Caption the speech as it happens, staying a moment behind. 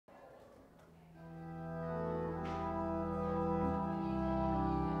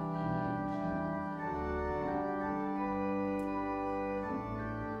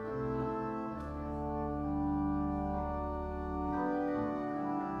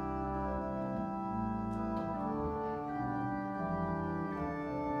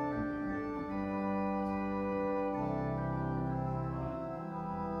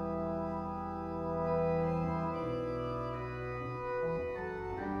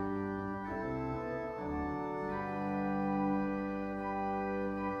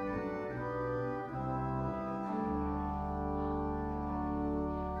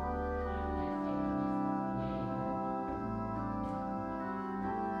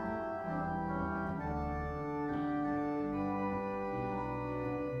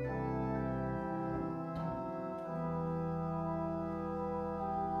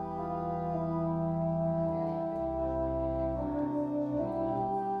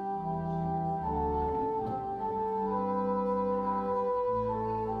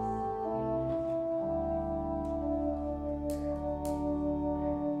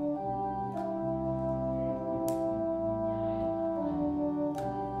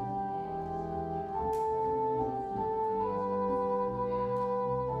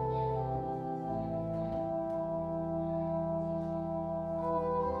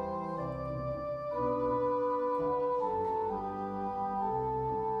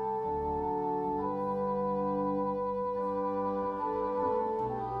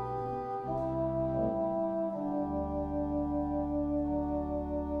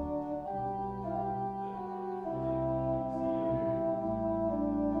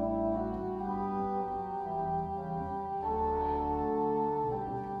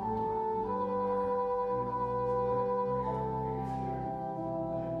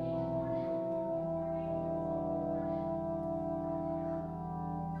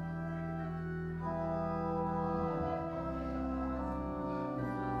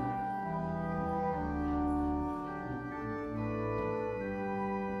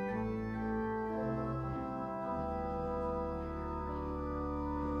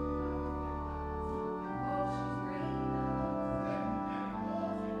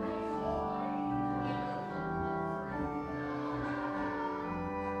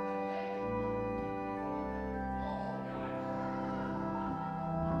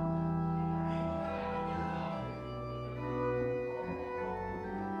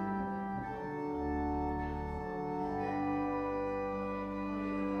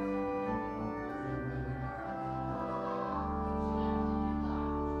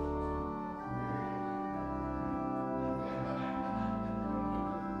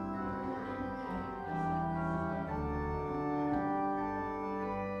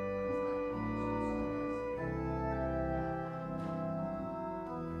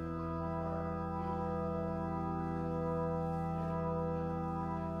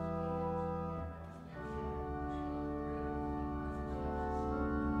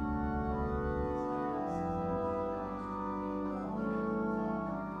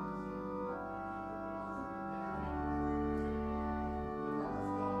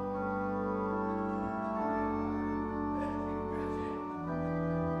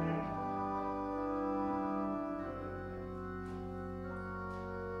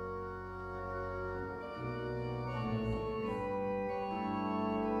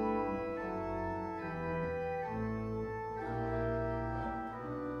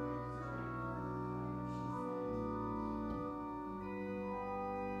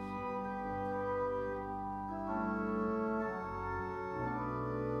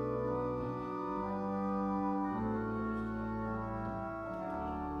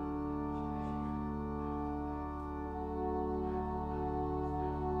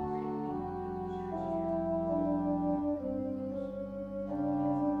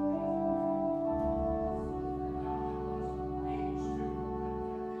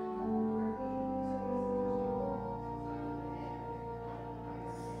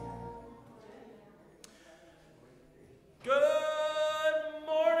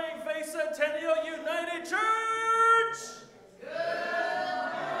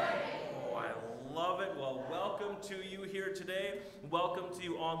to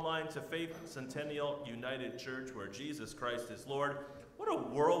you online to Faith Centennial United Church, where Jesus Christ is Lord. What a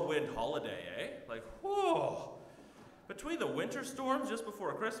whirlwind holiday, eh? Like, whoa! Between the winter storms just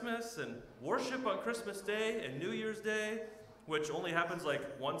before Christmas and worship on Christmas Day and New Year's Day, which only happens like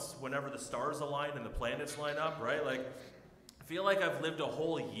once whenever the stars align and the planets line up, right? Like, I feel like I've lived a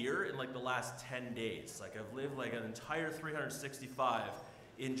whole year in like the last 10 days. Like, I've lived like an entire 365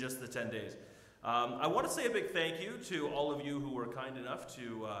 in just the 10 days. I want to say a big thank you to all of you who were kind enough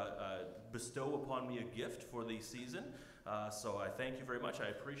to bestow upon me a gift for the season. So I thank you very much. I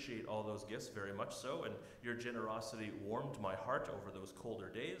appreciate all those gifts very much so, and your generosity warmed my heart over those colder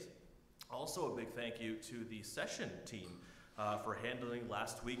days. Also a big thank you to the session team for handling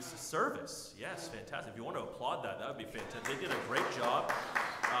last week's service. Yes, fantastic. If you want to applaud that, that would be fantastic. They did a great job.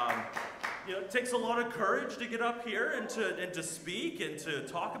 You know, it takes a lot of courage to get up here and to speak and to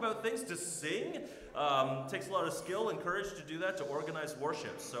talk about things, to sing. It takes a lot of skill and courage to do that, to organize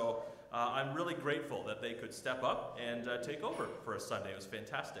worship. So I'm really grateful that they could step up and take over for a Sunday. It was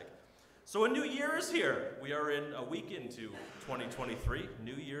fantastic. So a new year is here. We are in a week into 2023.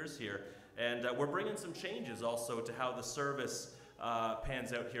 New Year's here. And we're bringing some changes also to how the service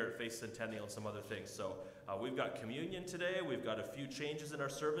pans out here at Faith Centennial and some other things. So we've got communion today. We've got a few changes in our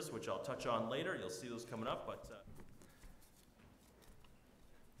service, which I'll touch on later. You'll see those coming up. But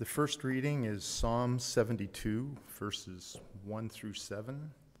the first reading is Psalm 72, verses 1 through 7,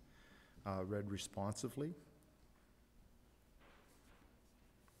 read responsively.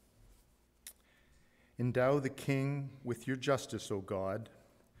 Endow the king with your justice, O God,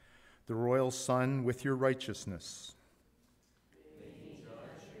 the royal son with your righteousness. May he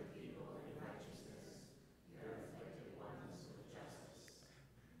judge your people in righteousness, your afflicted ones with justice.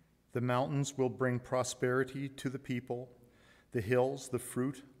 The mountains will bring prosperity to the people, the hills the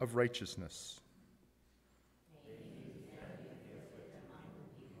fruit of righteousness. May he defend the afflicted among the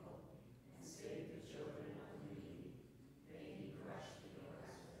people and save the children of the needy. May he crush the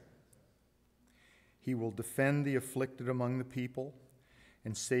oppressor. He will defend the afflicted among the people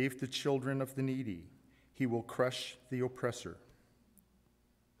and save the children of the needy. He will crush the oppressor.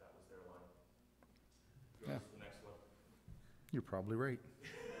 that was their line. Yeah. The next one. You're probably right.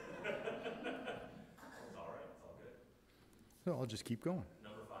 It's all right. It's all good. So I'll just keep going.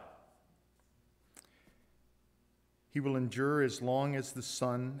 Number 5. He will endure as long as the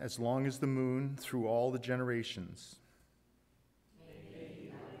sun, as long as the moon, through all the generations.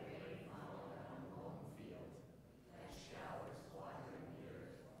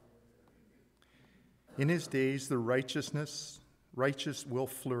 In his days, the righteous will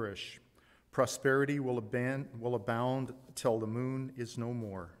flourish. Prosperity will abound till the moon is no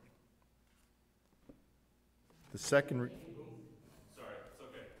more. The second... Sorry, it's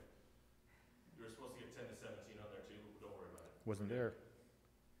okay. You were supposed to get 10 to 17 on there too. Don't worry about it. Wasn't there.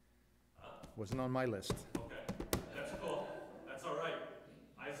 Wasn't on my list. Okay, that's cool. That's all right.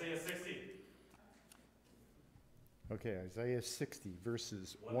 Isaiah 60. Okay, Isaiah 60,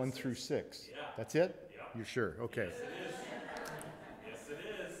 verses 1 through 6. Yeah. That's it? Yeah. You're sure? Okay. Yes, it is. Yes, it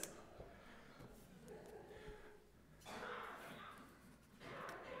is.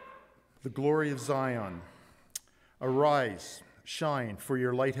 The glory of Zion. Arise, shine, for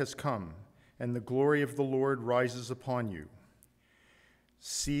your light has come, and the glory of the Lord rises upon you.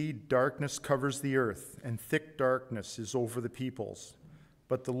 See, darkness covers the earth, and thick darkness is over the peoples.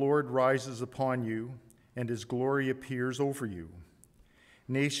 But the Lord rises upon you, and his glory appears over you.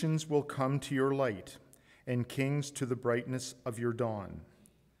 Nations will come to your light, and kings to the brightness of your dawn.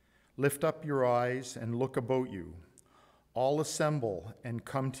 Lift up your eyes and look about you. All assemble and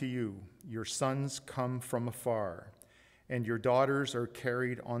come to you. Your sons come from afar, and your daughters are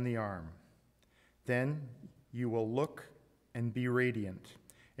carried on the arm. Then you will look and be radiant,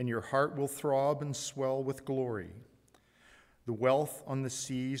 and your heart will throb and swell with glory. The wealth on the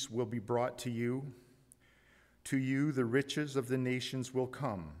seas will be brought to you. To you the riches of the nations will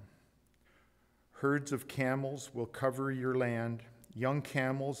come. Herds of camels will cover your land, young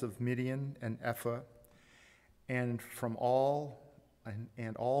camels of Midian and Ephah, and all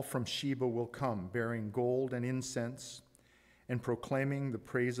from Sheba will come, bearing gold and incense, and proclaiming the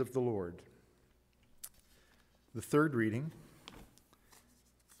praise of the Lord. The third reading,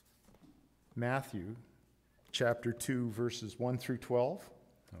 Matthew chapter 2, verses 1 through 12.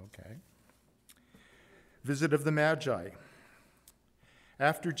 Okay. Visit of the Magi.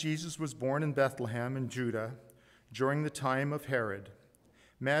 After Jesus was born in Bethlehem in Judah, during the time of Herod,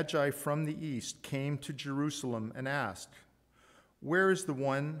 Magi from the east came to Jerusalem and asked, "Where is the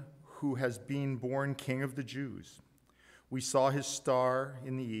one who has been born King of the Jews? We saw his star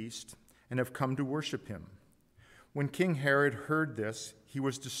in the east and have come to worship him." When King Herod heard this, he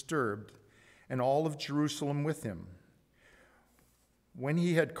was disturbed, and all of Jerusalem with him. When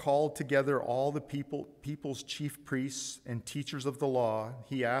he had called together all the people's chief priests and teachers of the law,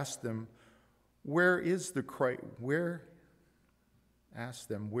 he asked them, where the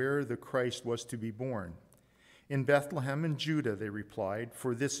Christ was to be born. In Bethlehem in Judah, they replied,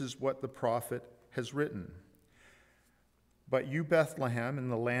 for this is what the prophet has written. But you, Bethlehem, in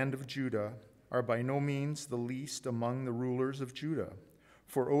the land of Judah, are by no means the least among the rulers of Judah.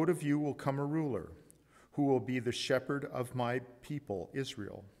 For out of you will come a ruler, who will be the shepherd of my people,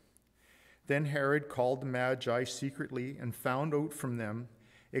 Israel. Then Herod called the Magi secretly and found out from them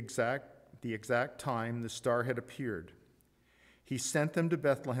the exact time the star had appeared. He sent them to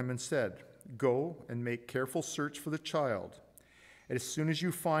Bethlehem and said, go and make careful search for the child. As soon as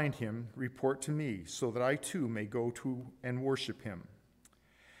you find him, report to me, so that I too may go to and worship him.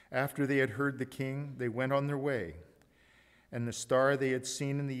 After they had heard the king, they went on their way. And the star they had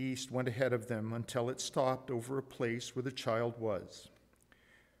seen in the east went ahead of them until it stopped over a place where the child was.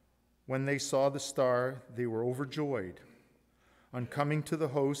 When they saw the star, they were overjoyed. On coming to the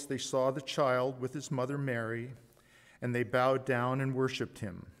house, they saw the child with his mother Mary, and they bowed down and worshipped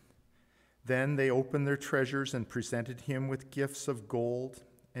him. Then they opened their treasures and presented him with gifts of gold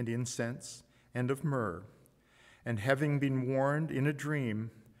and incense and of myrrh. And having been warned in a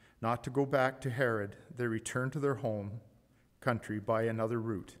dream not to go back to Herod, they returned to their home country by another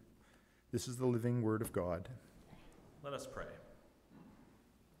route. This is the living word of God. Let us pray.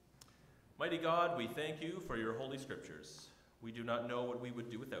 Mighty God, we thank you for your holy scriptures. We do not know what we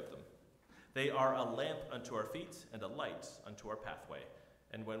would do without them. They are a lamp unto our feet and a light unto our pathway.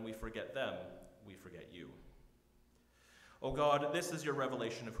 And when we forget them, we forget you. O God, this is your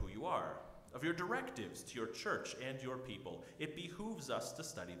revelation of who you are, of your directives to your church and your people. It behooves us to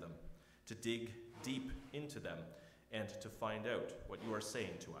study them, to dig deep into them, and to find out what you are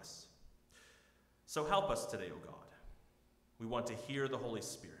saying to us. So help us today, O God. We want to hear the Holy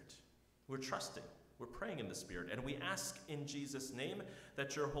Spirit. We're trusting. We're praying in the Spirit, and we ask in Jesus' name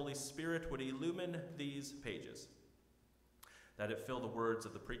that your Holy Spirit would illumine these pages, that it fill the words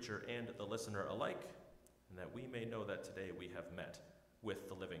of the preacher and the listener alike, and that we may know that today we have met with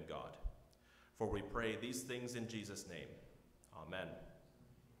the living God. For we pray these things in Jesus' name. Amen.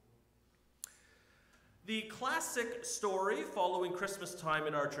 The classic story following Christmas time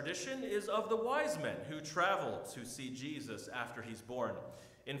in our tradition is of the wise men who traveled to see Jesus after he's born.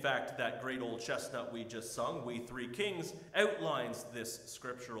 In fact, that great old chestnut we just sung, We Three Kings, outlines this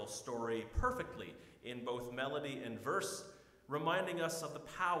scriptural story perfectly in both melody and verse, reminding us of the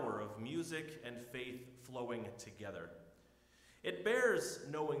power of music and faith flowing together. It bears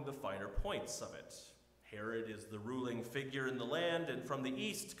knowing the finer points of it. Herod is the ruling figure in the land, and from the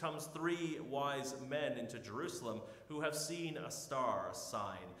east comes three wise men into Jerusalem who have seen a star, a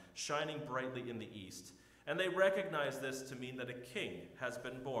sign, shining brightly in the east. And they recognize this to mean that a king has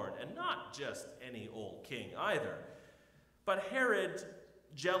been born, and not just any old king either. But Herod,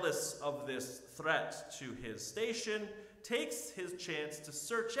 jealous of this threat to his station, takes his chance to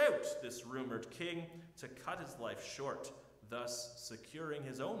search out this rumored king to cut his life short, thus securing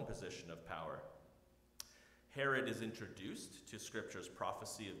his own position of power. Herod is introduced to Scripture's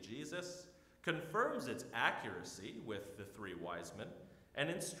prophecy of Jesus, confirms its accuracy with the three wise men, and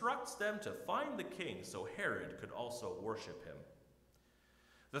instructs them to find the king so Herod could also worship him.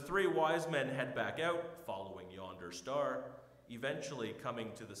 The three wise men head back out, following yonder star, eventually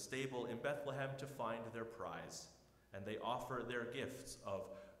coming to the stable in Bethlehem to find their prize, and they offer their gifts of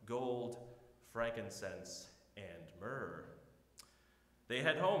gold, frankincense, and myrrh. They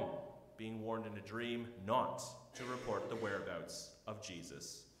head home, being warned in a dream not to report the whereabouts of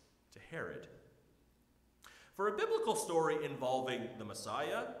Jesus to Herod. For a biblical story involving the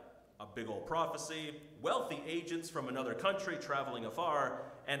Messiah, a big old prophecy, wealthy agents from another country traveling afar,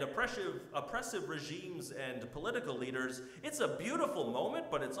 and oppressive regimes and political leaders, it's a beautiful moment,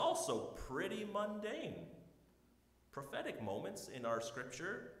 but it's also pretty mundane. Prophetic moments in our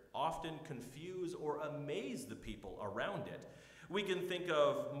scripture often confuse or amaze the people around it. We can think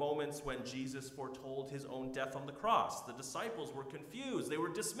of moments when Jesus foretold his own death on the cross. The disciples were confused. They were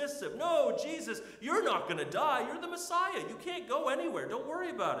dismissive. No, Jesus, you're not going to die. You're the Messiah. You can't go anywhere. Don't worry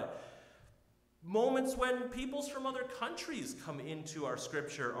about it. Moments when peoples from other countries come into our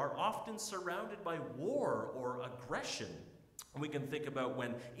scripture are often surrounded by war or aggression. We can think about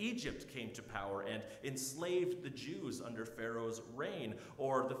when Egypt came to power and enslaved the Jews under Pharaoh's reign,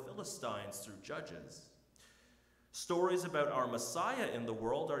 or the Philistines through Judges. Stories about our Messiah in the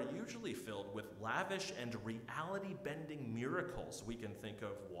world are usually filled with lavish and reality-bending miracles. We can think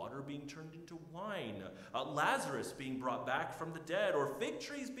of water being turned into wine, Lazarus being brought back from the dead, or fig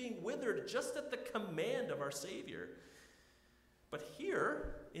trees being withered just at the command of our Savior. But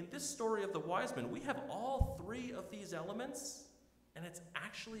here, in this story of the wise men, we have all three of these elements, and it's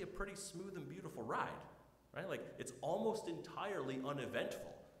actually a pretty smooth and beautiful ride, right? Like, it's almost entirely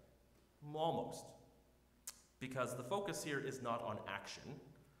uneventful. Almost. Because the focus here is not on action.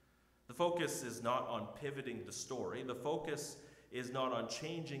 The focus is not on pivoting the story. The focus is not on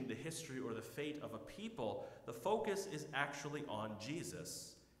changing the history or the fate of a people. The focus is actually on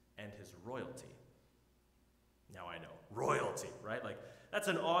Jesus and his royalty. Now I know, royalty, right? Like, that's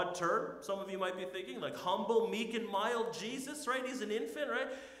an odd term. Some of you might be thinking, like, humble, meek, and mild Jesus, right? He's an infant, right?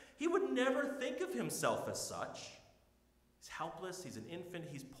 He would never think of himself as such. He's helpless, he's an infant,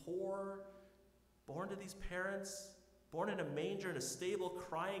 he's poor, born to these parents, born in a manger in a stable,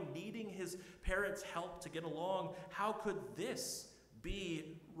 crying, needing his parents' help to get along. How could this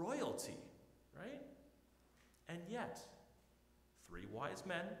be royalty, right? And yet, three wise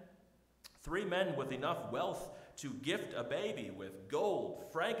men, three men with enough wealth to gift a baby with gold,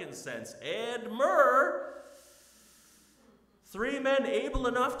 frankincense, and myrrh, three men able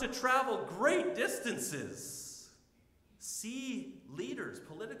enough to travel great distances, see leaders,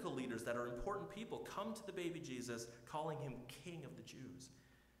 political leaders that are important people, come to the baby Jesus, calling him King of the Jews.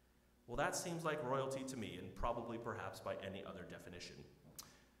 Well, that seems like royalty to me, and probably perhaps by any other definition.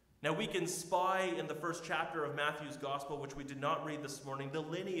 Now, we can spy in the first chapter of Matthew's Gospel, which we did not read this morning, the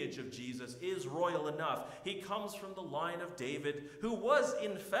lineage of Jesus is royal enough. He comes from the line of David, who was,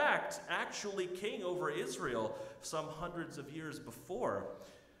 in fact, actually king over Israel some hundreds of years before.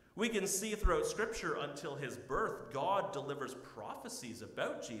 We can see throughout Scripture until his birth, God delivers prophecies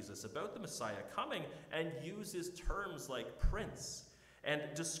about Jesus, about the Messiah coming, and uses terms like prince, and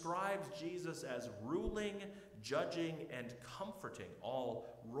describes Jesus as ruling, judging, and comforting all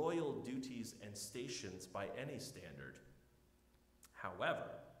royal duties and stations by any standard. However,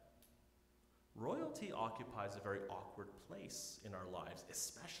 royalty occupies a very awkward place in our lives,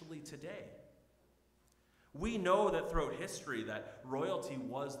 especially today. We know that throughout history that royalty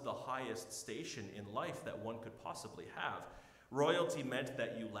was the highest station in life that one could possibly have. Royalty meant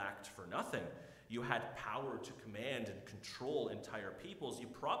that you lacked for nothing. You had power to command and control entire peoples. You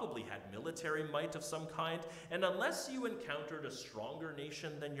probably had military might of some kind. And unless you encountered a stronger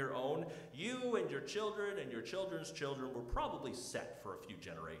nation than your own, you and your children and your children's children were probably set for a few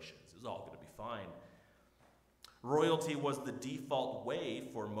generations. It was all going to be fine. Royalty was the default way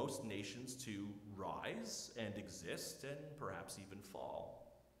for most nations to rise and exist and perhaps even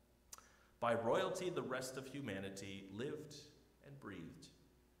fall. By royalty, the rest of humanity lived and breathed.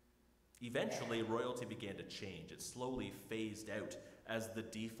 Eventually, royalty began to change. It slowly phased out as the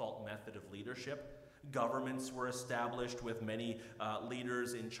default method of leadership. Governments were established with many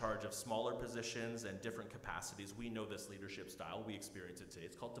leaders in charge of smaller positions and different capacities. We know this leadership style. We experience it today.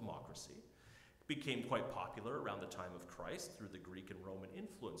 It's called democracy. It became quite popular around the time of Christ through the Greek and Roman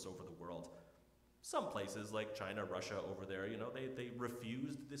influence over the world. Some places like China, Russia over there, they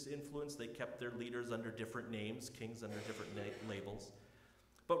refused this influence. They kept their leaders under different names, kings under different labels.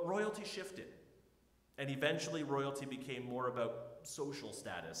 But royalty shifted, and eventually royalty became more about social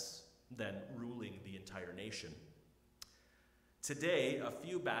status than ruling the entire nation. Today, a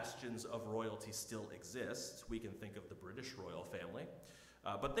few bastions of royalty still exist. We can think of the British royal family,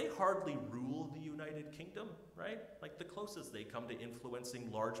 but they hardly rule the United Kingdom, right? Like, the closest they come to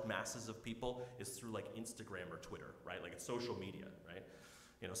influencing large masses of people is through like Instagram or Twitter, right? Like, it's social media, right?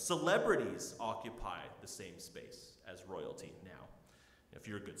 Celebrities occupy the same space as royalty now. If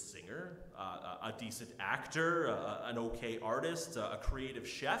you're a good singer, a decent actor, an okay artist, a creative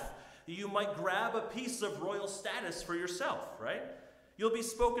chef, you might grab a piece of royal status for yourself, right? You'll be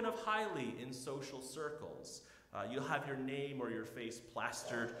spoken of highly in social circles. You'll have your name or your face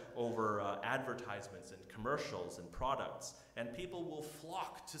plastered over advertisements and commercials and products, and people will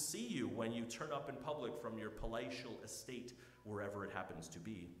flock to see you when you turn up in public from your palatial estate, wherever it happens to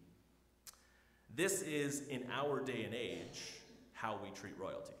be. This is, in our day and age, how we treat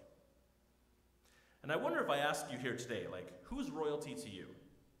royalty. And I wonder if I ask you here today, like, who's royalty to you?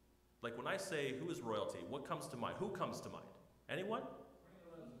 Like, when I say who is royalty, what comes to mind? Who comes to mind? Anyone?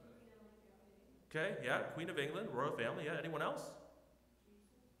 Okay, yeah, Queen of England, royal family, yeah. Anyone else?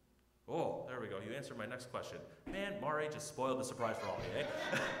 Oh, there we go. You answered my next question. Man, Mari just spoiled the surprise for all of you,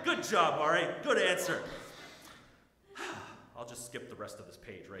 eh? Good job, Mari. Good answer. I'll just skip the rest of this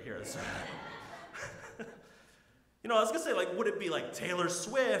page right here. You know, I was going to say, like, would it be like Taylor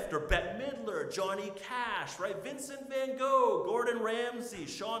Swift or Bette Midler, Johnny Cash, right? Vincent van Gogh, Gordon Ramsay,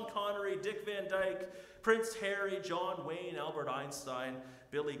 Sean Connery, Dick Van Dyke, Prince Harry, John Wayne, Albert Einstein,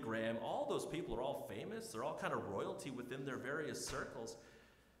 Billy Graham. All those people are all famous. They're all kind of royalty within their various circles.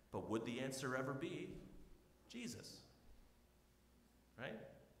 But would the answer ever be Jesus? Right?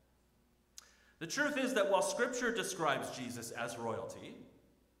 The truth is that while Scripture describes Jesus as royalty,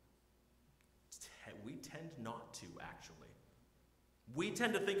 we tend not to, actually. We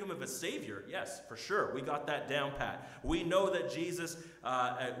tend to think of him as Savior. Yes, for sure. We got that down pat. We know that Jesus,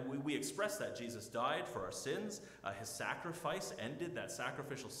 we express that Jesus died for our sins. His sacrifice ended that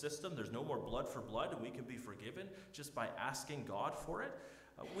sacrificial system. There's no more blood for blood, and we can be forgiven just by asking God for it.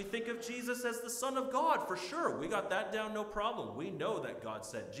 We think of Jesus as the Son of God, for sure. We got that down, no problem. We know that God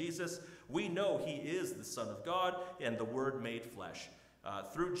sent Jesus. We know he is the Son of God and the Word made flesh.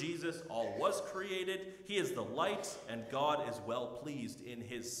 Through Jesus, all was created. He is the light, and God is well pleased in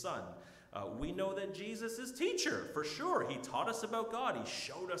his Son. We know that Jesus is teacher, for sure. He taught us about God. He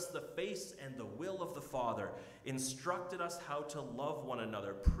showed us the face and the will of the Father, instructed us how to love one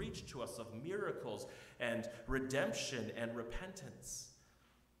another, preached to us of miracles and redemption and repentance.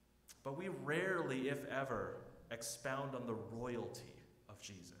 But we rarely, if ever, expound on the royalty of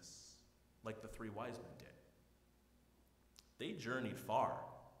Jesus, like the three wise men did. They journeyed far,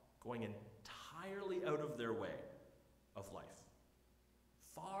 going entirely out of their way of life,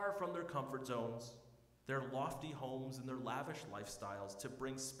 far from their comfort zones, their lofty homes, and their lavish lifestyles to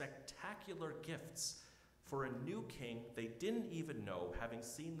bring spectacular gifts for a new king they didn't even know, having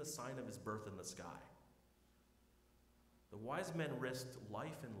seen the sign of his birth in the sky. The wise men risked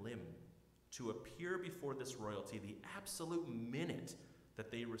life and limb to appear before this royalty the absolute minute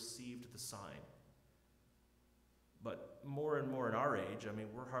that they received the sign. But more and more in our age, I mean,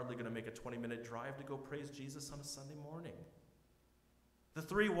 we're hardly going to make a 20-minute drive to go praise Jesus on a Sunday morning. The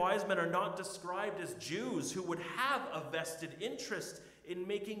three wise men are not described as Jews who would have a vested interest in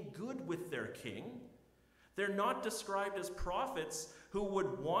making good with their king. They're not described as prophets who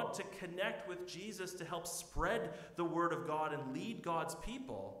would want to connect with Jesus to help spread the word of God and lead God's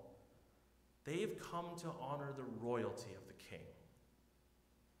people. They've come to honor the royalty of the king.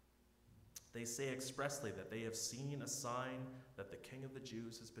 They say expressly that they have seen a sign that the King of the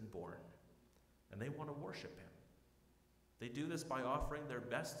Jews has been born, and they want to worship him. They do this by offering their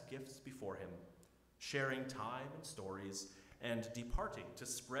best gifts before him, sharing time and stories, and departing to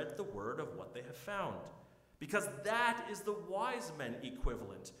spread the word of what they have found. Because that is the wise men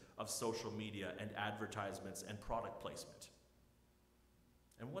equivalent of social media and advertisements and product placement.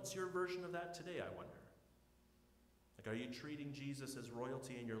 And what's your version of that today, I wonder? Like, are you treating Jesus as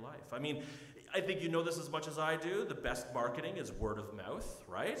royalty in your life? I mean, I think you know this as much as I do. The best marketing is word of mouth,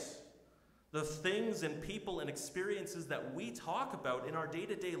 right? The things and people and experiences that we talk about in our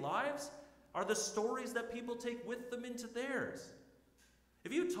day-to-day lives are the stories that people take with them into theirs.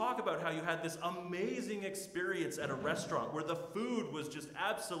 If you talk about how you had this amazing experience at a restaurant where the food was just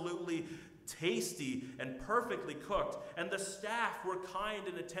absolutely tasty and perfectly cooked, and the staff were kind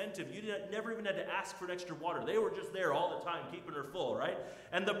and attentive, you never even had to ask for an extra water. They were just there all the time, keeping her full, right?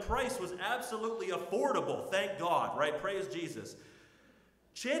 And the price was absolutely affordable, thank God, right? Praise Jesus.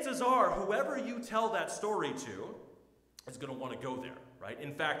 Chances are, whoever you tell that story to is going to want to go there, right?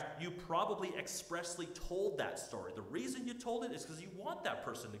 In fact, you probably expressly told that story. The reason you told it is because you want that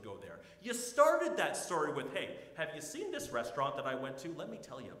person to go there. You started that story with, hey, have you seen this restaurant that I went to? Let me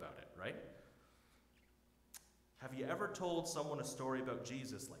tell you about it, right? Have you ever told someone a story about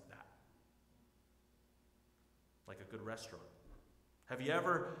Jesus like that? Like a good restaurant? Have you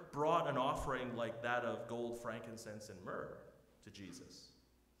ever brought an offering like that of gold, frankincense, and myrrh to Jesus?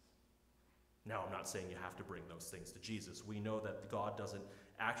 Now, I'm not saying you have to bring those things to Jesus. We know that God doesn't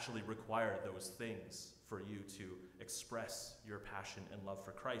actually require those things for you to express your passion and love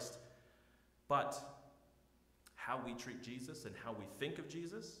for Christ. But how we treat Jesus and how we think of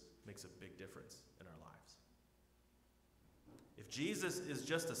Jesus makes a big difference in our lives. If Jesus is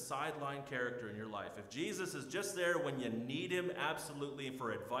just a sideline character in your life, if Jesus is just there when you need him absolutely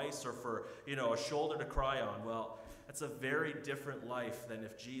for advice or for, a shoulder to cry on, well, that's a very different life than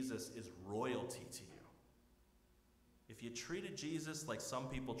if Jesus is royalty to you. If you treated Jesus like some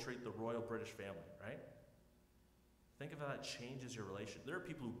people treat the royal British family, right? Think of how that changes your relationship. There are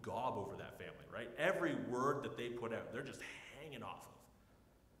people who gob over that family, right? Every word that they put out, they're just hanging off of.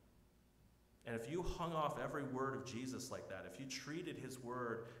 And if you hung off every word of Jesus like that, if you treated his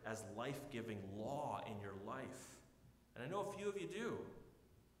word as life-giving law in your life, and I know a few of you do,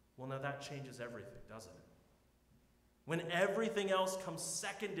 well, now that changes everything, doesn't it? When everything else comes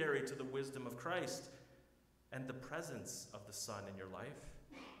secondary to the wisdom of Christ, and the presence of the Son in your life,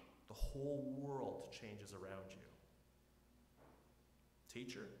 the whole world changes around you.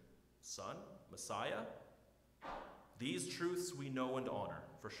 Teacher, Son, Messiah, these truths we know and honor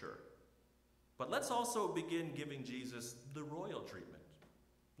for sure. But let's also begin giving Jesus the royal treatment,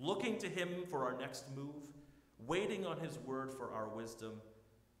 looking to him for our next move, waiting on his word for our wisdom,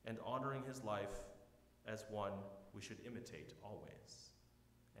 and honoring his life as one we should imitate always.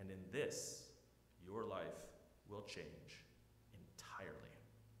 And in this, your life will change entirely.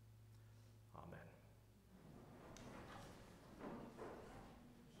 Amen.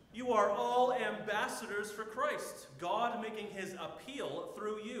 You are all ambassadors for Christ, God making his appeal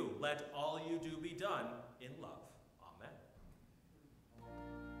through you. Let all you do be done in love.